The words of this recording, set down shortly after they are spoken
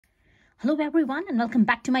Hello everyone and welcome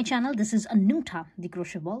back to my channel. This is Anuta, the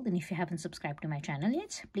Crochet World, and if you haven't subscribed to my channel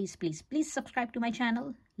yet, please subscribe to my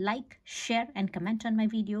channel, like, share and comment on my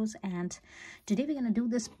videos. And today we're going to do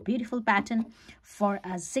this beautiful pattern for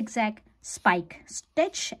a zigzag spike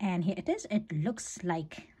stitch, and here it is. It looks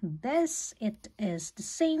like this. It is the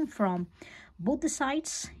same from both the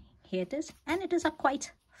sides. Here it is, and it is a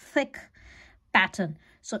quite thick pattern.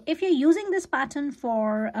 So if you're using this pattern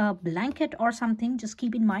for a blanket or something, just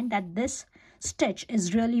keep in mind that this stitch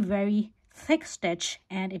is really very thick stitch,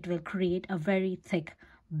 and it will create a very thick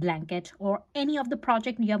blanket or any of the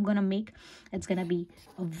project you're going to make. It's going to be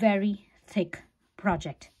a very thick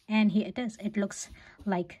project. And here it is. It looks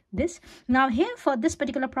like this. Now here for this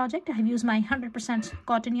particular project, I have used my 100%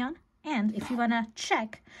 cotton yarn. And if you want to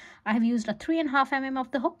check, I have used a 3.5 mm of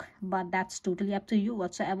the hook, but that's totally up to you.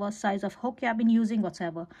 Whatsoever size of hook you have been using,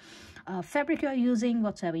 whatsoever fabric you're using,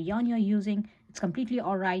 whatsoever yarn you're using, it's completely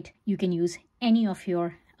all right. You can use any of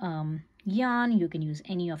your yarn, you can use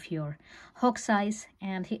any of your hook size,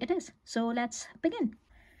 and here it is. So let's begin.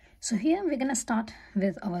 So here we're gonna start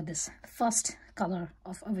with this first color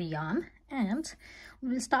of our yarn, and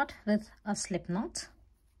we'll start with a slip knot.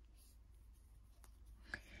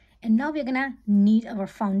 And now we're gonna need our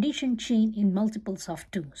foundation chain in multiples of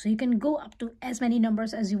 2. So you can go up to as many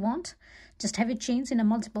numbers as you want. Just have your chains in a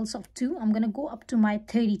multiples of 2. I'm gonna go up to my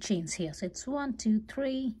 30 chains here. So it's 1, 2,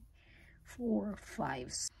 3, 4,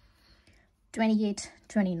 5, 28,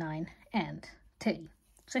 29, and 30.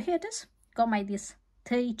 So here it is. Got these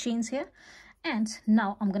 30 chains here. And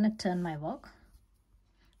now I'm gonna turn my work.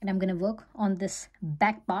 And I'm gonna work on this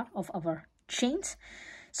back part of our chains.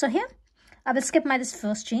 So here, I will skip this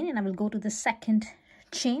first chain and I will go to the second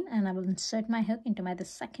chain, and I will insert my hook into this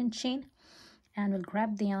second chain, and we'll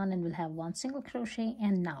grab the yarn and we'll have 1 single crochet.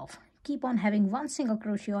 And now keep on having 1 single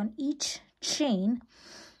crochet on each chain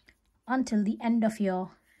until the end of your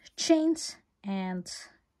chains, and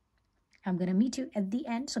I'm going to meet you at the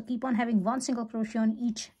end. So keep on having 1 single crochet on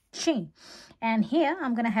each chain, and here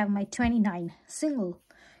I'm going to have my 29 single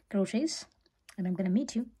crochets, and I'm going to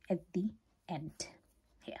meet you at the end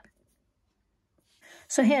here.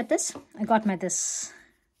 So here it is. I got this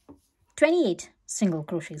 28 single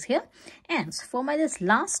crochets here, and for this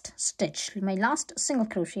last stitch, my last single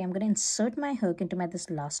crochet, I'm going to insert my hook into this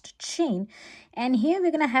last chain, and here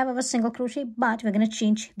we're going to have our single crochet, but we're going to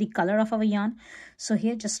change the color of our yarn. So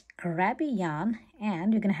here just grab a yarn,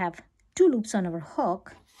 and we're going to have 2 loops on our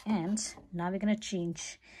hook, and now we're going to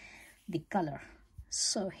change the color.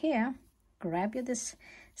 So here grab this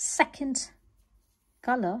second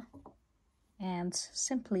color and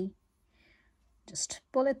simply just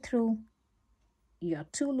pull it through your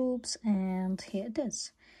 2 loops, and here it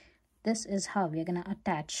is. This is how we're gonna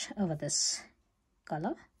attach over this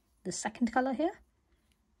color, the second color here,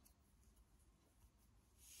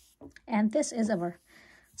 and this is our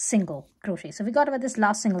single crochet. So we got this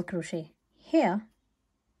last single crochet here.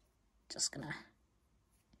 Just gonna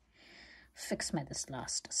fix this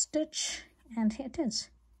last stitch, and here it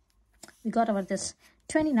is. We got this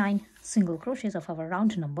 29 single crochets of our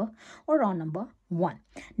round number, or round number 1.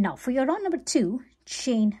 Now for your round number 2,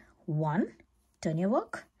 chain 1, turn your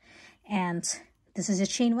work, and this is your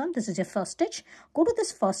chain 1, this is your first stitch. Go to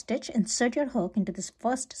this first stitch, insert your hook into this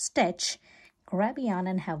first stitch, grab a yarn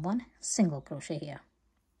and have 1 single crochet here.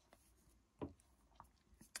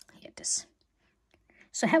 Here it is.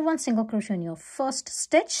 So have 1 single crochet in your first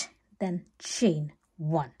stitch, then chain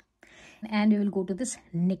 1. And we will go to this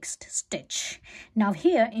next stitch. Now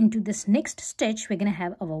here into this next stitch, we're going to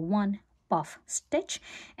have our 1 puff stitch,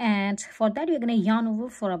 and for that we're going to yarn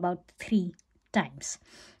over for about 3 times.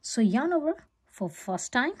 So yarn over for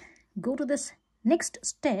first time, go to this next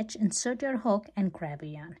stitch, insert your hook and grab a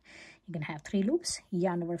yarn. You're going to have 3 loops.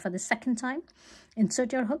 Yarn over for the second time,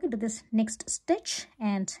 insert your hook into this next stitch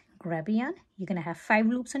and grab a yarn. You're going to have 5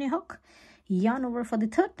 loops on your hook. Yarn over for the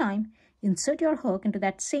third time, insert your hook into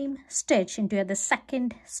that same stitch into the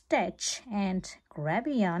second stitch and grab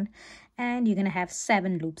a yarn, and you're going to have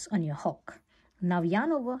 7 loops on your hook. Now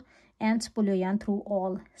yarn over and pull your yarn through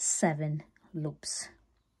all 7 loops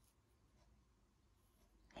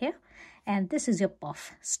here, and this is your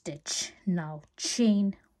puff stitch. Now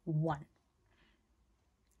chain 1.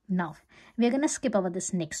 Now we're going to skip over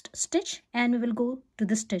this next stitch, and we will go to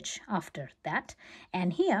the stitch after that,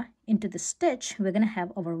 and here into the stitch we're going to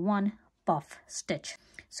have our 1 puff stitch.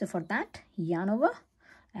 So for that, yarn over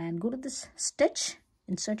and go to this stitch,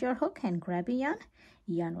 insert your hook and grab a yarn.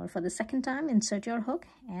 Yarn over for the second time, insert your hook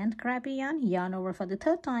and grab a yarn. Yarn over for the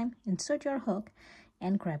third time, insert your hook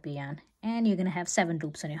and grab a yarn, and you're going to have 7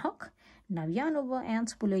 loops on your hook. Now yarn over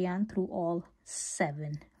and pull your yarn through all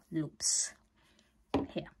 7 loops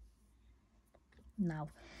here. Now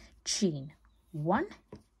chain 1,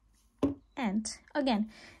 and again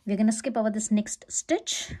we're going to skip over this next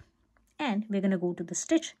stitch and we're going to go to the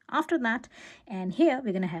stitch after that, and here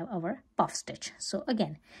we're going to have our puff stitch. So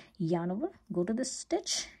again, yarn over, go to this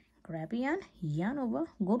stitch, grab a yarn over,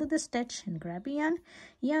 go to this stitch and grab a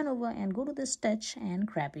yarn over and go to this stitch and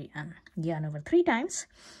grab a yarn over 3 times.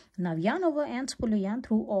 Now yarn over and pull your yarn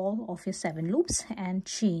through all of your 7 loops and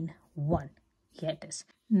chain 1. Here it is.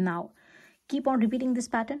 Now keep on repeating this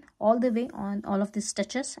pattern all the way on all of these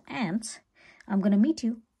stitches, and I'm going to meet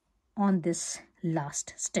you on this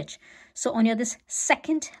last stitch. So on your this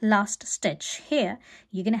second last stitch here,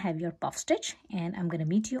 you're going to have your puff stitch, and I'm going to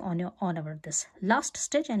meet you on our this last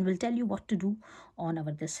stitch, and we'll tell you what to do on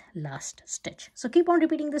our this last stitch. So keep on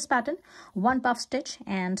repeating this pattern, 1 puff stitch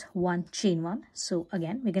and 1 chain 1. So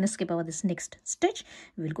again, we're going to skip over this next stitch.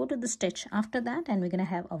 We'll go to the stitch after that, and we're going to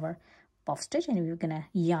have our puff stitch, and we're going to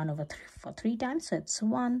yarn over for 3 times. So it's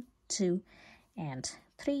 1, 2 and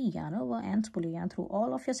 3, yarn over and pull your yarn through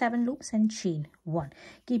all of your 7 loops and chain 1.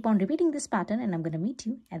 Keep on repeating this pattern, and I'm going to meet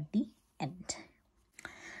you at the end.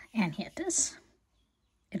 And here it is.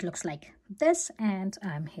 It looks like this, and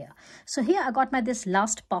I'm here. So here I got my this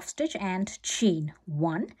last puff stitch and chain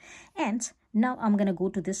 1, and now I'm going to go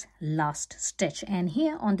to this last stitch, and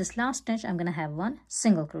here on this last stitch I'm going to have 1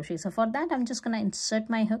 single crochet. So for that I'm just going to insert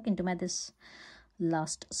my hook into my this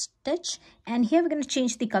last stitch, and here we're going to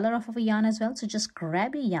change the color of our yarn as well. So just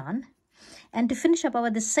grab a yarn, and to finish up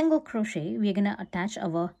our this single crochet we're going to attach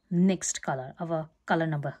our next color, our color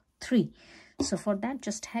number 3. So for that,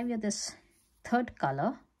 just have your this 3rd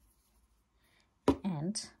color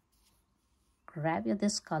and grab your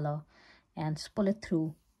this color and pull it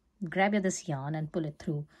through, grab your this yarn and pull it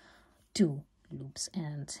through 2 loops,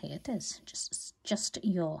 and here it is. Just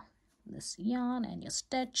your this yarn and your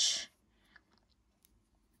stitch,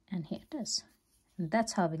 and here it is. And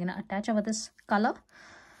that's how we're going to attach our this color,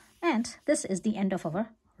 and this is the end of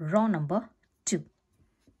our row number 2.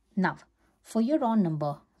 Now for your row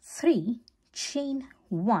number 3, chain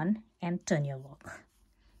 1 and turn your work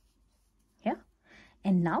here,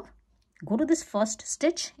 and now go to this first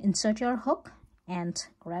stitch, insert your hook and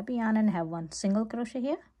grab a yarn and have 1 single crochet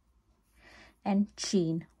here and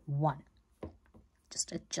chain 1.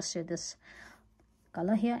 Just adjust this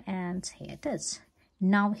color here, and here it is.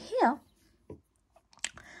 Now here,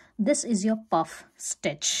 this is your puff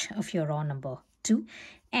stitch of your row number 2,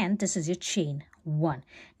 and this is your chain 1.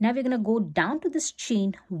 Now we're going to go down to this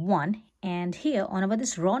chain 1, and here on our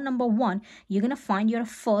this row number 1 you're going to find your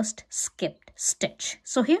first skipped stitch.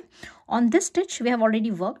 So here on this stitch we have already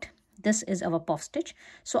worked. This is our puff stitch.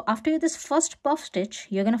 So after this first puff stitch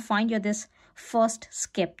you're going to find your this first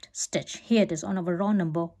skipped stitch. Here it is on our row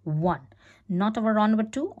number 1, not our row number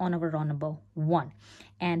 2, on our row number 1.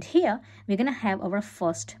 And here we're going to have our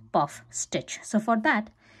first puff stitch. So for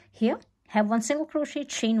that, here have 1 single crochet,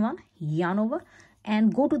 chain 1, yarn over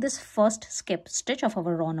and go to this first skip stitch of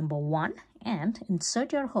our row number 1 and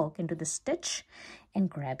insert your hook into the stitch and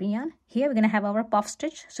grab a yarn. Here we're going to have our puff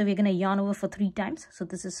stitch, so we're going to yarn over for 3 times. So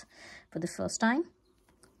this is for the first time,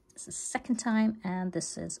 this is 2nd time, and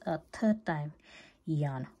this is a 3rd time.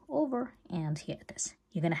 Yarn over, and here it is.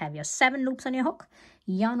 You're going to have your 7 loops on your hook,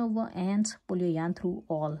 yarn over and pull your yarn through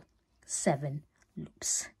all 7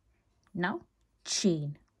 loops. Now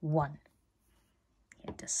chain 1.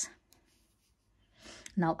 Here it is.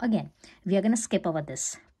 Now again, we are going to skip over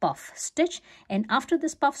this puff stitch, and after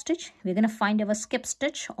this puff stitch we're going to find our skip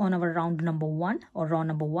stitch on our round number 1 or row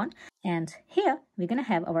number 1, and here we're going to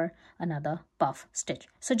have our another puff stitch.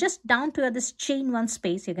 So just down to this chain 1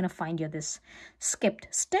 space you're going to find your this skipped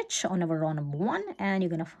stitch on our row number 1, and you're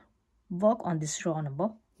going to work on this row number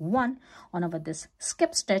 1 on our this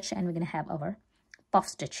skip stitch, and we're going to have our puff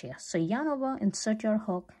stitch here. So yarn over, insert your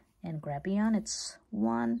hook and grab a yarn. It's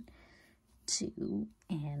 1, 2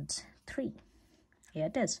 and 3. Here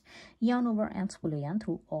it is. Yarn over and pull your yarn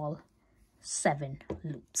through all 7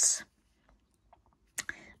 loops.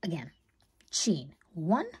 Again, chain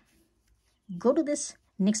 1, go to this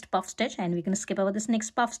next puff stitch, and we're going to skip over this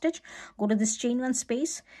next puff stitch. Go to this chain 1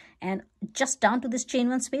 space, and just down to this chain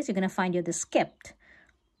 1 space you're going to find your this skipped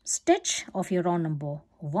stitch of your row number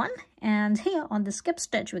 1, and here on the skip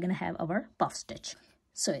stitch we're going to have our puff stitch.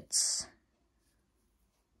 So it's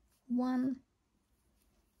 1,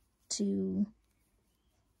 2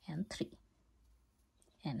 and 3,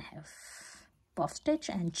 and have puff stitch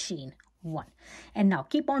and chain 1. And now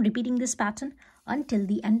keep on repeating this pattern until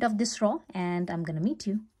the end of this row, and I'm going to meet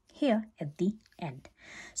you here at the end.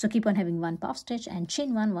 So keep on having one puff stitch and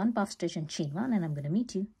chain one puff stitch and chain one, and I'm going to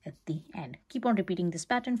meet you at the end. Keep on repeating this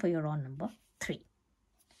pattern for your row number 3.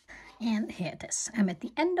 And here it is. I'm at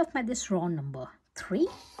the end of this row number 3,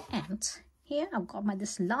 and here I've got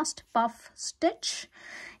this last puff stitch,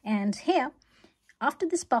 and here after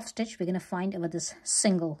this puff stitch we're going to find over this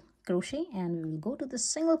single crochet, and we will go to the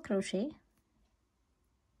single crochet,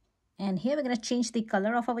 and here we're going to change the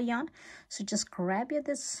color of our yarn. So just grab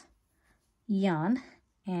this yarn,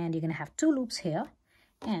 and you're going to have 2 loops here,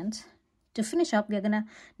 and to finish up we're going to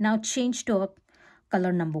now change to our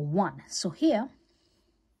color number 1. So here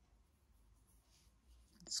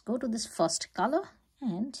let's go to this first color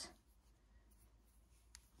and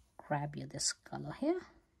grab this color here,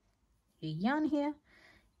 your yarn here,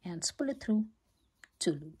 and pull it through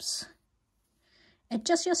 2 loops.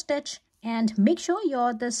 Adjust your stitch and make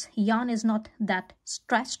sure this yarn is not that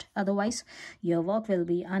stretched, otherwise your work will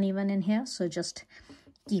be uneven in here. So just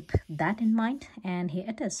keep that in mind, and here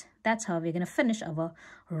it is. That's how we're going to finish our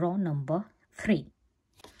row number 3.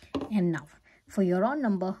 And now for your row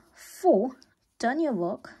number 4, turn your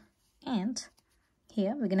work, and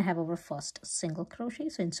here we're going to have our first single crochet.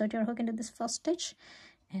 So insert your hook into this first stitch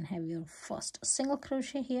and have your first single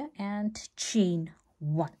crochet here and chain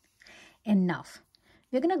 1. And now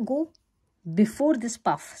we're going to go before this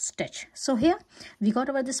puff stitch. So here we got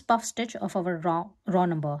over this puff stitch of our row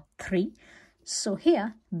number 3. So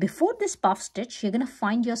here before this puff stitch you're going to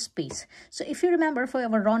find your space. So if you remember, for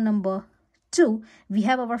our row number 2 we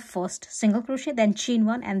have our first single crochet, then chain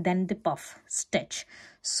 1, and then the puff stitch.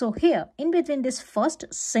 So here in between this first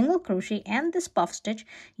single crochet and this puff stitch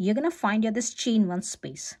you're going to find this chain 1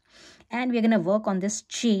 space, and we're going to work on this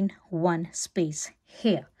chain 1 space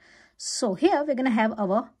here. So here we're going to have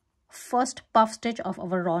our first puff stitch of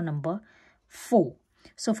our row number 4.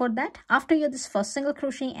 So for that, after this first single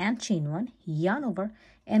crochet and chain 1, yarn over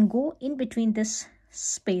and go in between this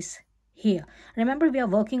space here. Remember, we are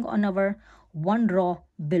working on our 1 row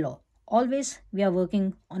below. Always we are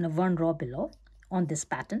working on a 1 row below on this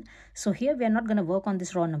pattern. So here we are not going to work on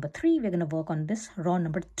this row number 3, we're going to work on this row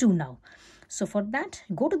number 2 now. So for that,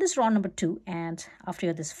 go to this row number 2, and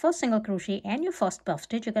after this first single crochet and your first puff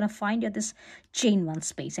stitch, you're going to find this chain 1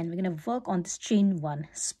 space, and we're going to work on this chain 1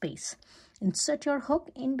 space. Insert your hook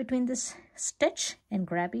in between this stitch and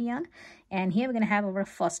grab a yarn, and here we're going to have our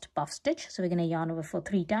first puff stitch. So we're going to yarn over for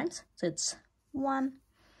 3 times. So it's 1,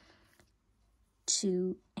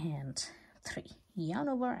 2, and 3. Yarn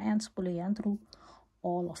over and pull a yarn through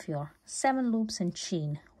all of your 7 loops and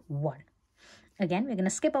chain 1. Again, we're going to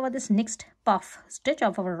skip over this next puff stitch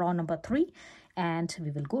of our row number 3, and we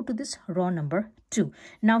will go to this row number 2.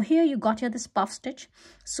 Now here you got this puff stitch.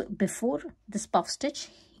 So before this puff stitch,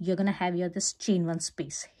 you're going to have this chain 1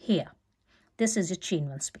 space here. This is your chain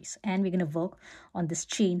 1 space, and we're going to work on this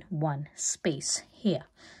chain 1 space here.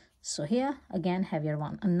 So here again have your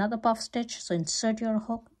another puff stitch. So insert your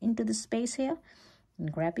hook into the space here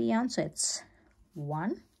and grab a yarn. So it's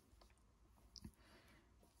 1,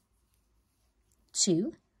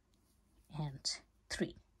 2, and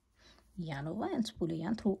 3. Yarn over and pull a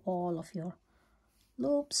yarn through all of your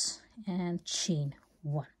loops and chain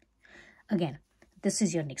 1. Again, this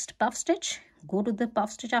is your next puff stitch. Go to the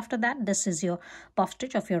puff stitch after that. This is your puff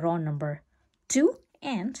stitch of your row number 2,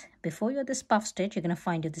 and before this puff stitch you're going to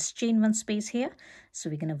find this chain 1 space here. So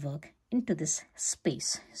we're going to work into this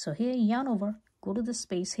space. So here yarn over, go to the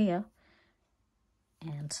space here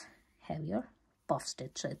and have your puff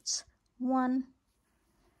stitch. So it's 1,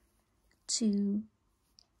 2,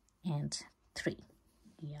 and 3.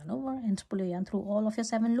 Yarn over and pull your yarn through all of your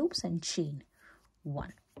 7 loops and chain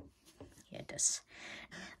 1. Here it is.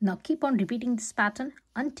 Now keep on repeating this pattern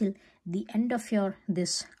until the end of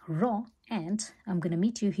this row, and I'm going to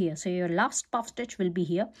meet you here. So your last puff stitch will be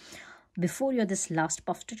here. Before this last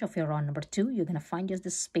puff stitch of your row number 2, you're going to find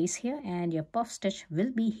this space here, and your puff stitch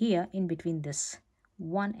will be here in between this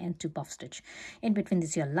 1 and 2 puff stitch. In between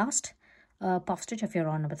this your last puff stitch of your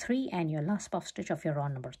row number 3 and your last puff stitch of your row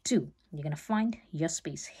number 2. You're going to find your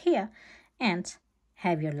space here and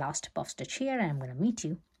have your last puff stitch here, and I'm going to meet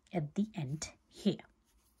you at the end here.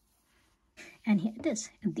 And here it is.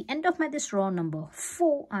 At the end of this row number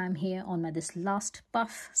 4, I'm here on this last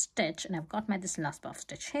puff stitch, and I've got this last puff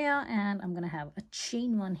stitch here, and I'm going to have a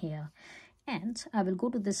chain 1 here, and I will go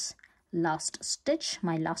to this last stitch,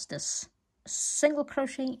 my last is single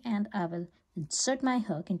crochet, and I will insert my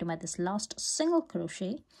hook into this last single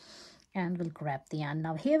crochet and we'll grab the yarn.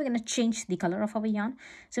 Now here we're going to change the color of our yarn.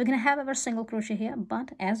 So we're going to have our single crochet here,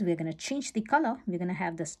 but as we're going to change the color, we're going to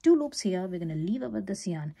have this 2 loops here. We're going to leave over this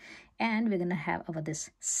yarn, and we're going to have over this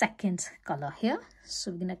second color here.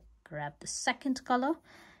 So we're going to grab the second color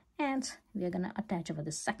and we are going to attach over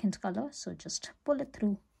the second color. So just pull it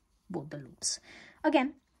through both the loops.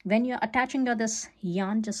 Again, when you're attaching this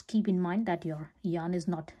yarn, just keep in mind that your yarn is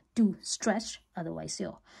not too stretched, otherwise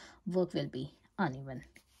your work will be uneven.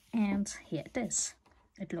 And here it is.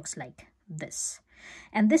 It looks like this.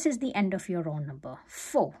 And this is the end of your row number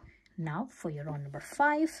 4. Now for your row number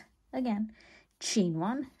 5, again, chain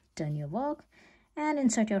 1, turn your work and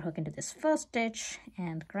insert your hook into this first stitch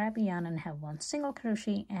and grab a yarn and have 1 single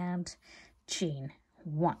crochet and chain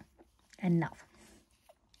 1. And now,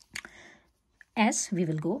 as we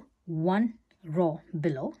will go 1 row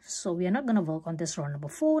below, so we are not going to work on this row number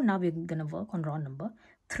 4. Now we're going to work on row number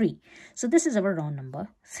 3. So this is our row number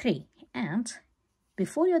 3, and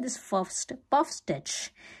before you're this first puff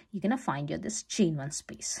stitch, you're going to find your this chain 1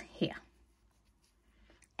 space here,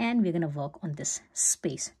 and we're going to work on this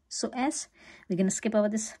space. So as we're going to skip over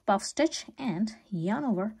this puff stitch and yarn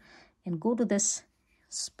over and go to this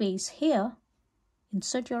space here,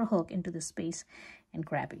 insert your hook into the space and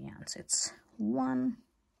grab your yarn. So it's 1,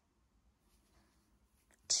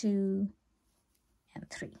 2 and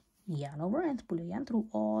 3. Yarn over and pull your yarn through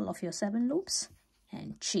all of your 7 loops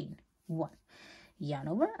and chain 1. Yarn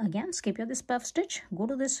over, again skip your this puff stitch, go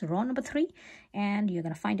to this row number 3 and you're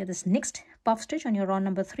going to find your this next puff stitch on your row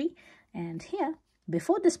number 3, and here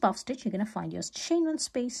before this puff stitch you're going to find your chain 1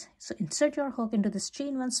 space. So insert your hook into this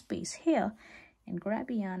chain 1 space here and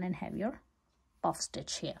grab a yarn and have your puff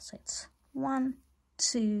stitch here. So it's 1,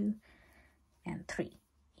 2 and 3.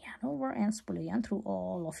 Yarn over and pull your yarn through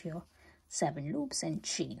all of your 7 loops and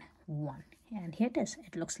chain 1, and here it is.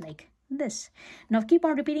 It looks like this. Now keep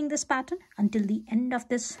on repeating this pattern until the end of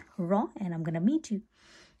this row, and I'm going to meet you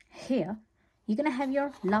here. You're going to have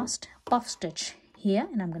your last puff stitch here,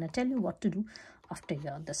 and I'm going to tell you what to do after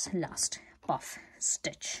your this last puff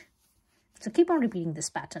stitch. So keep on repeating this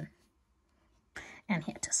pattern, and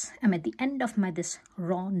here it is. I'm at the end of my this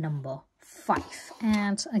row number 5,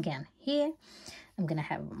 and again here I'm going to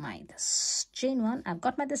have my this chain 1. I've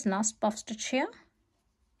got my this last puff stitch here,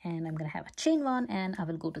 and I'm going to have a chain 1 and I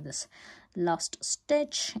will go to this last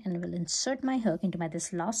stitch and will insert my hook into my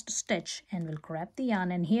this last stitch and will grab the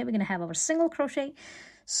yarn, and here we're going to have our single crochet.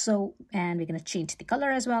 So, and we're going to change the color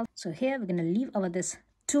as well. So here we're going to leave our this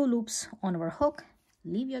 2 loops on our hook,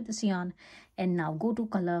 leave your this yarn, and now go to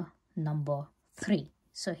color number 3.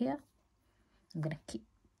 So here I'm going to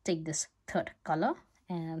take this 3rd color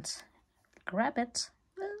and grab it,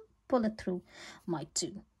 pull it through my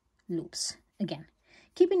 2 loops. Again,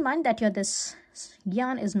 keep in mind that your this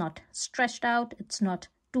yarn is not stretched out, it's not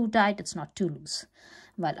too tight, it's not too loose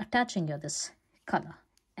while attaching your this color.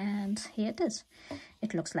 And here it is.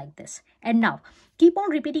 It looks like this. And now keep on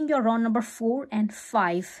repeating your row number 4 and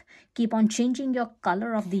 5. Keep on changing your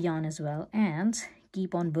color of the yarn as well, and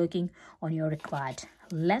keep on working on your required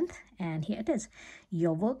length. And here it is.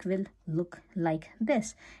 Your work will look like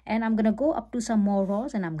this. And I'm going to go up to some more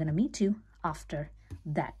rows and I'm going to meet you after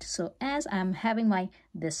that. So as I'm having my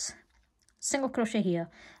this single crochet here,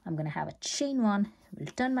 I'm going to have a chain 1, will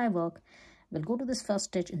turn my work, will go to this first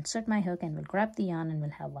stitch, insert my hook and will grab the yarn and will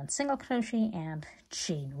have 1 single crochet and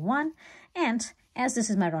chain 1. And as this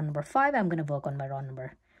is my row number 5, I'm going to work on my row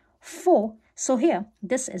number 4. So here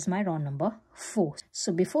this is my row number 4.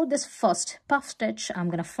 So before this first puff stitch, I'm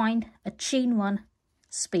going to find a chain 1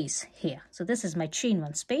 space here. So this is my chain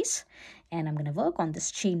 1 space, and I'm going to work on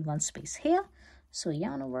this chain 1 space here. So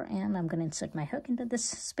yarn over and I'm going to insert my hook into this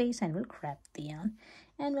space and we'll grab the yarn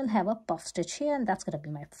and we'll have a puff stitch here, and that's going to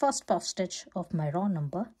be my first puff stitch of my row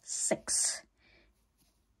number 6.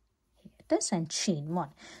 Here it is, and chain 1.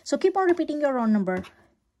 So keep on repeating your row number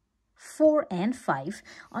 4 and 5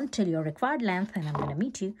 until your required length, and I'm going to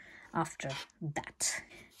meet you after that.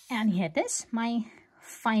 And here it is, my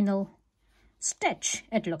final stitch.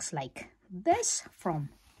 It looks like this from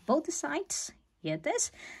both the sides. Here it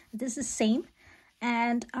is. This is same.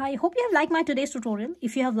 And I hope you have liked my today's tutorial.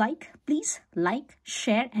 If you have liked, please like,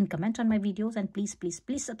 share and comment on my videos, and please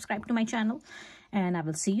subscribe to my channel, and I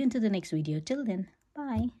will see you into the next video. Till then,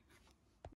 bye.